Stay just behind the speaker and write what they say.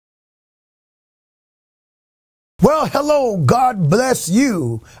Well, hello. God bless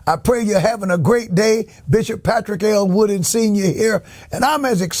you. I pray you're having a great day. Bishop Patrick L. Wooden Sr. here, and I'm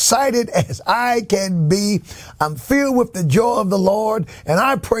as excited as I can be. I'm filled with the joy of the Lord, and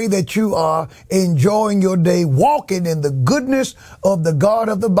I pray that you are enjoying your day, walking in the goodness of the God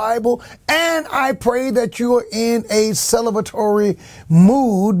of the Bible, and I pray that you are in a celebratory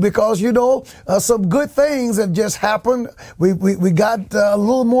mood because, some good things have just happened. We got a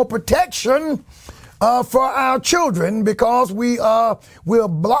little more protection for our children because we're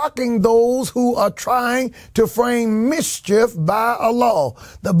blocking those who are trying to frame mischief by a law.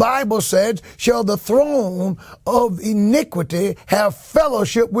 The Bible says, shall the throne of iniquity have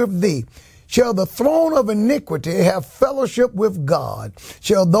fellowship with thee? Shall the throne of iniquity have fellowship with God?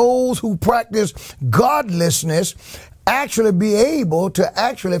 Shall those who practice godlessness actually be able to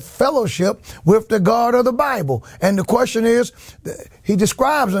actually fellowship with the God of the Bible? And the question is, he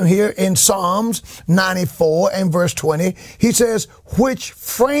describes them here in Psalms 94 and verse 20. He says, which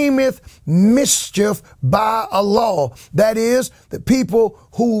frameth mischief by a law. That is, the people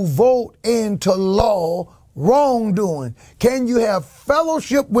who vote into law wrongdoing. Can you have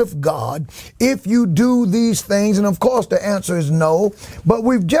fellowship with God if you do these things? And of course the answer is no. But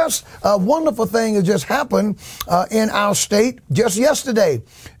a wonderful thing has just happened in our state just yesterday.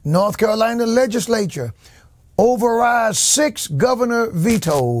 North Carolina legislature overrides 6 governor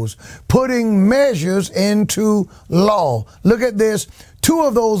vetoes, putting measures into law. Look at this. 2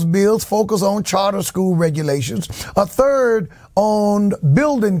 of those bills focus on charter school regulations, a third on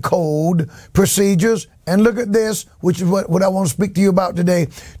building code procedures, and look at this, which is what I want to speak to you about today,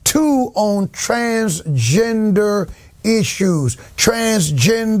 2 on transgender issues.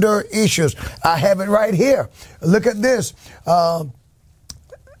 Transgender issues. I have it right here. Look at this.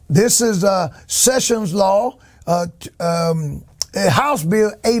 This is Sessions Law, House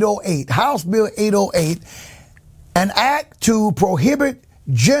Bill 808. House Bill 808, an act to prohibit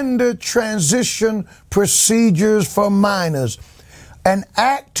gender transition procedures for minors. An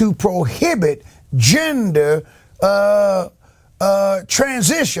act to prohibit gender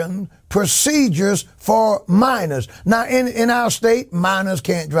transition procedures for minors. Now, in our state, minors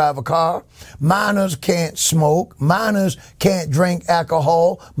can't drive a car. Minors can't smoke. Minors can't drink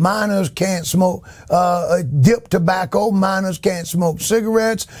alcohol. Minors can't smoke dip tobacco. Minors can't smoke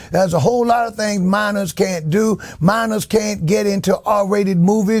cigarettes. There's a whole lot of things minors can't do. Minors can't get into R-rated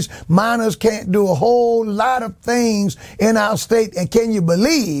movies. Minors can't do a whole lot of things in our state. And can you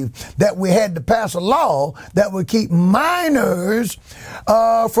believe that we had to pass a law that would keep minors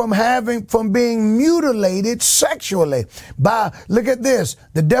from being mutilated sexually look at this,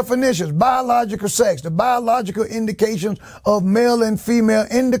 the definitions: biological sex, the biological indications of male and female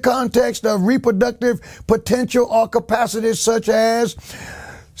in the context of reproductive potential or capacities such as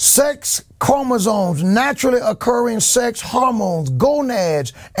sex chromosomes, naturally occurring sex hormones,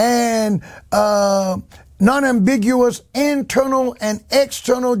 gonads, and non-ambiguous internal and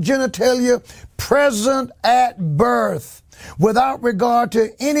external genitalia present at birth, without regard to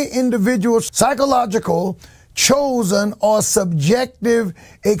any individual's psychological, chosen, or subjective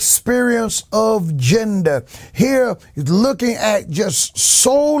experience of gender. Here is looking at just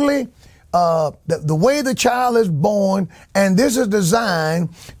solely the way the child is born, and this is designed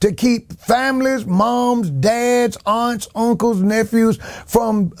to keep families, moms, dads, aunts, uncles, nephews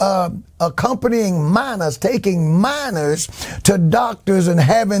from accompanying minors, taking minors to doctors and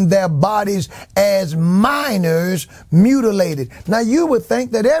having their bodies as minors mutilated. Now, you would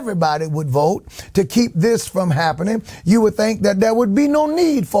think that everybody would vote to keep this from happening. You would think that there would be no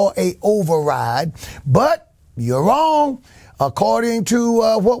need for a override, but you're wrong. According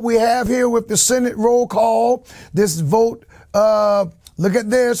to what we have here with the Senate roll call, this vote, look at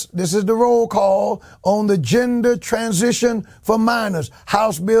this. This is the roll call on the gender transition for minors.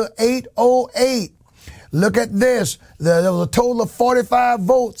 House Bill 808. Look at this. There was a total of 45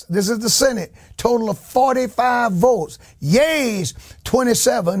 votes. This is the Senate. Total of 45 votes. Yeas,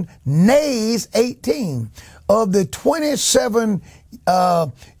 27. Nays, 18. Of the 27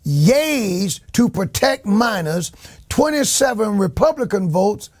 yeas to protect minors, 27 Republican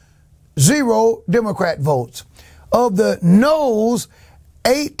votes, 0 Democrat votes. Of the noes,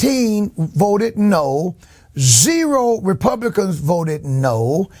 18 voted no, 0 Republicans voted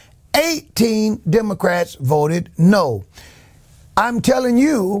no, 18 Democrats voted no. I'm telling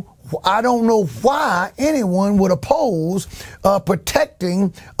you, I don't know why anyone would oppose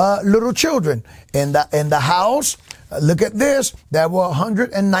protecting little children. In the House, look at this, there were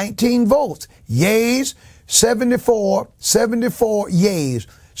 119 votes. Yeas, 74 yeas.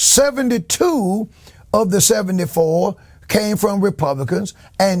 72 of the 74 came from Republicans,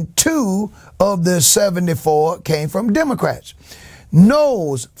 and 2 of the 74 came from Democrats.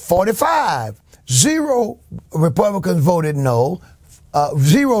 No's, 45. 0 Republicans voted no.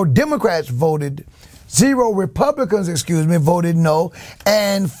 0 Democrats voted, 0 Republicans, voted no,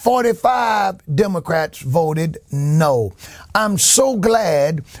 and 45 Democrats voted no. I'm so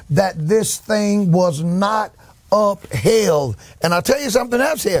glad that this thing was not upheld. And I'll tell you something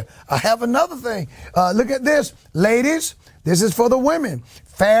else here. I have another thing. Look at this. Ladies, this is for the women.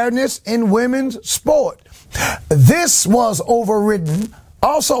 Fairness in women's sport. This was overridden.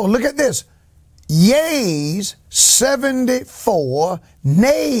 Also, look at this. Yeas 74,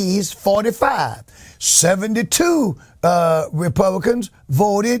 nays 45. 72 Republicans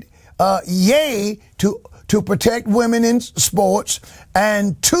voted yay to protect women in sports,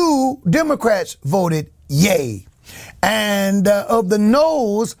 and 2 Democrats voted yay. And of the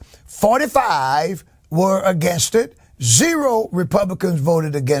no's, 45 were against it. 0 Republicans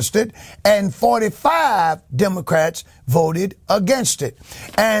voted against it, and 45 Democrats voted against it.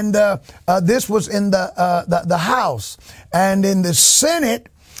 And this was in the House. And in the Senate,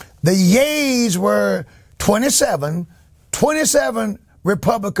 the yeas were 27. 27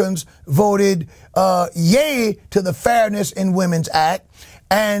 Republicans voted yay to the Fairness in Women's Act,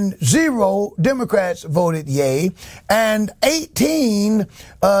 and 0 Democrats voted yay, and 18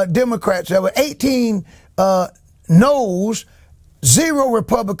 Democrats, there were 18 no's, 0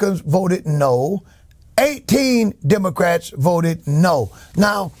 Republicans voted no, 18 Democrats voted no.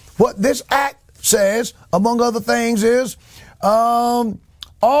 Now, what this act says, among other things, is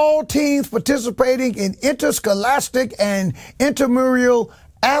all teams participating in interscholastic and intramural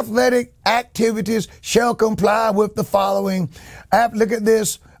athletic activities shall comply with the following. Look at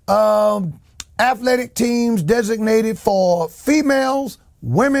this. Athletic teams designated for females,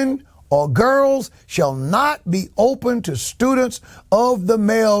 women, or girls shall not be open to students of the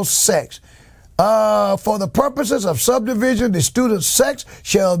male sex. For the purposes of subdivision, the student's sex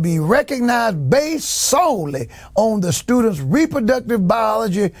shall be recognized based solely on the student's reproductive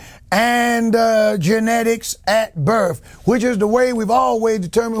biology and genetics at birth, which is the way we've always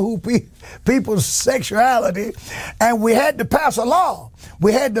determined who people's sexuality. And we had to pass a law.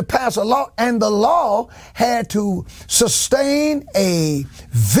 We had to pass a law, and the law had to sustain a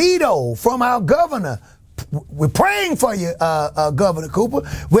veto from our governor. We're praying for you, Governor Cooper.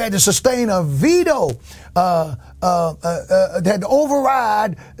 We had to sustain a veto that had to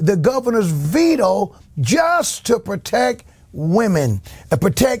override the governor's veto just to protect women,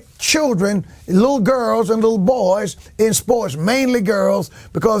 protect children, little girls and little boys in sports, mainly girls,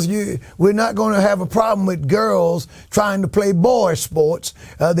 because we're not going to have a problem with girls trying to play boy sports.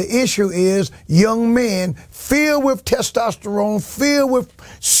 The issue is young men filled with testosterone, filled with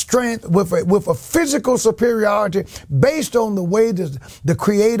strength, with a physical superiority based on the way that the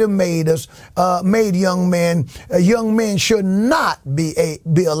Creator made us, made young men. Young men should not be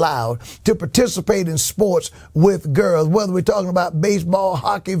allowed to participate in sports with girls, whether we're talking about baseball,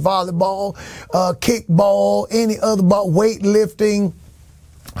 hockey, volleyball, kickball, any other ball, weightlifting,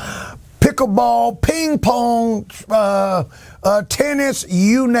 pickleball, ping pong, tennis,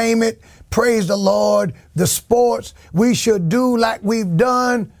 you name it. Praise the Lord. The sports we should do like we've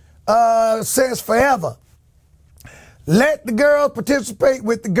done since forever. Let the girls participate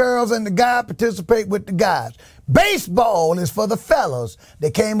with the girls and the guys participate with the guys. Baseball is for the fellas.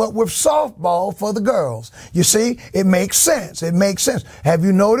 They came up with softball for the girls. You see, it makes sense. It makes sense. Have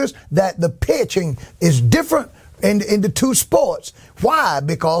you noticed that the pitching is different in the two sports? Why?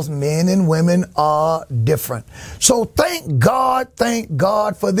 Because men and women are different. So thank God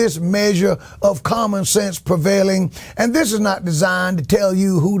for this measure of common sense prevailing. And this is not designed to tell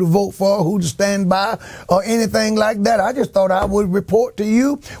you who to vote for, who to stand by, or anything like that. I just thought I would report to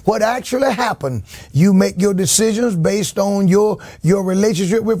you what actually happened. You make your decisions based on your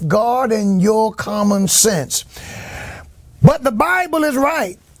relationship with God and your common sense. But the Bible is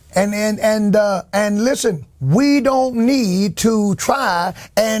right. And listen, we don't need to try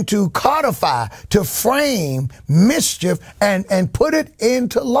and to codify, to frame mischief and put it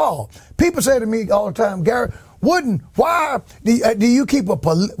into law. People say to me all the time, Gary, why do you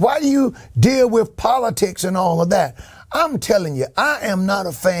why do you deal with politics and all of that? I'm telling you, I am not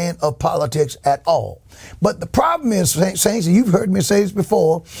a fan of politics at all. But the problem is, Saints, and you've heard me say this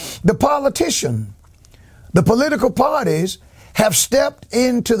before, the political parties have stepped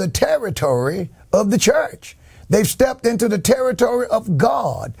into the territory of the church. They've stepped into the territory of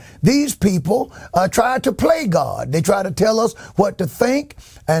God. These people try to play God. They try to tell us what to think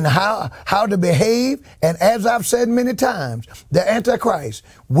and how to behave. And as I've said many times, the Antichrist,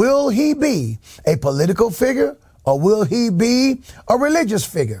 will he be a political figure or will he be a religious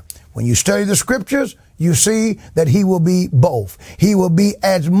figure? When you study the scriptures, you see that he will be both. He will be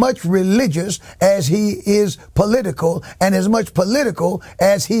as much religious as he is political, and as much political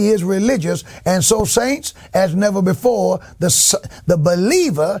as he is religious. And so, saints, as never before, the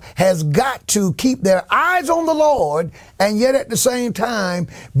believer has got to keep their eyes on the Lord, and yet at the same time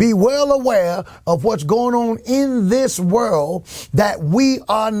be well aware of what's going on in this world that we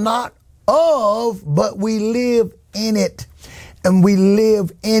are not of, but we live in it. And we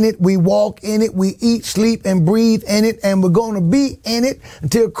live in it, we walk in it, we eat, sleep, and breathe in it, and we're going to be in it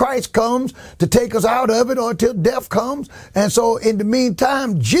until Christ comes to take us out of it, or until death comes. And so in the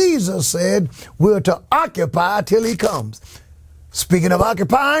meantime, Jesus said we're to occupy till he comes. Speaking of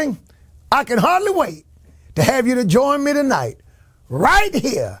occupying, I can hardly wait to have you to join me tonight, right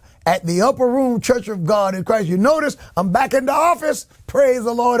here at the Upper Room Church of God in Christ. You notice I'm back in the office, praise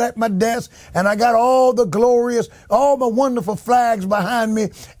the Lord, at my desk, and I got all the glorious, all my wonderful flags behind me.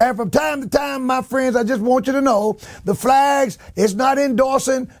 And from time to time, my friends, I just want you to know, the flags is not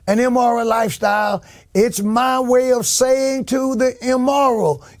endorsing an immoral lifestyle. It's my way of saying to the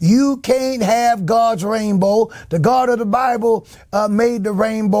immoral, you can't have God's rainbow. The God of the Bible made the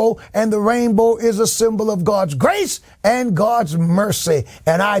rainbow, and the rainbow is a symbol of God's grace and God's mercy.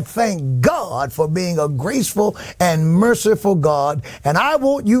 And I thank God for being a graceful and merciful God. And I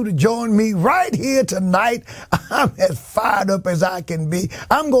want you to join me right here tonight. I'm as fired up as I can be.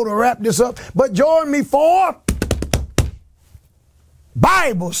 I'm going to wrap this up, but join me for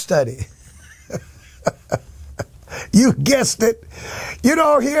Bible study. You guessed it. You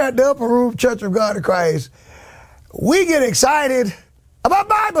know, here at the Upper Room Church of God in Christ, we get excited about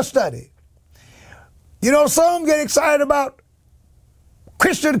Bible study. You know, some get excited about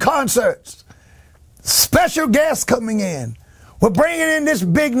Christian concerts, special guests coming in. We're bringing in this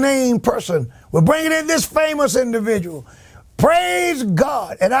big name person. We're bringing in this famous individual. Praise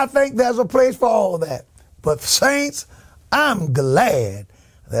God. And I think there's a place for all that. But saints, I'm glad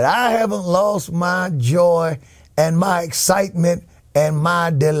that I haven't lost my joy and my excitement and my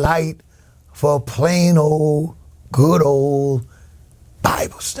delight for plain old, good old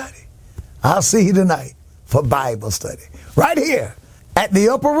Bible study. I'll see you tonight for Bible study right here at the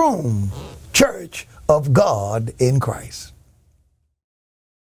Upper Room Church of God in Christ.